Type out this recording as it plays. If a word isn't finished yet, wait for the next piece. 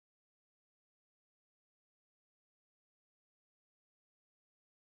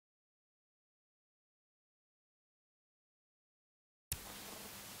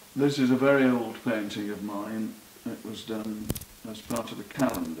This is a very old painting of mine. It was done as part of a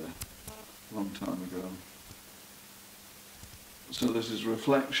calendar a long time ago. So this is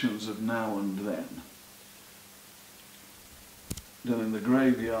reflections of now and then, done in the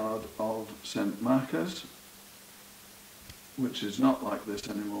graveyard of St Machars, which is not like this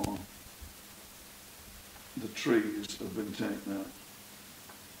anymore. The trees have been taken out.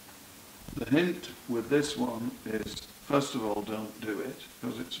 The hint with this one is, first of all, don't do it,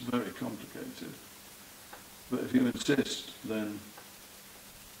 because it's very complicated. But if you insist, then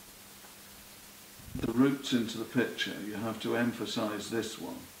the roots into the picture, you have to emphasize this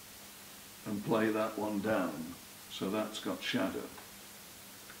one and play that one down, so that's got shadow.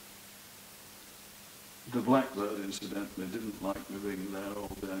 The blackbird, incidentally, didn't like me being there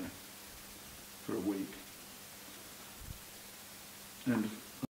all day for a week. And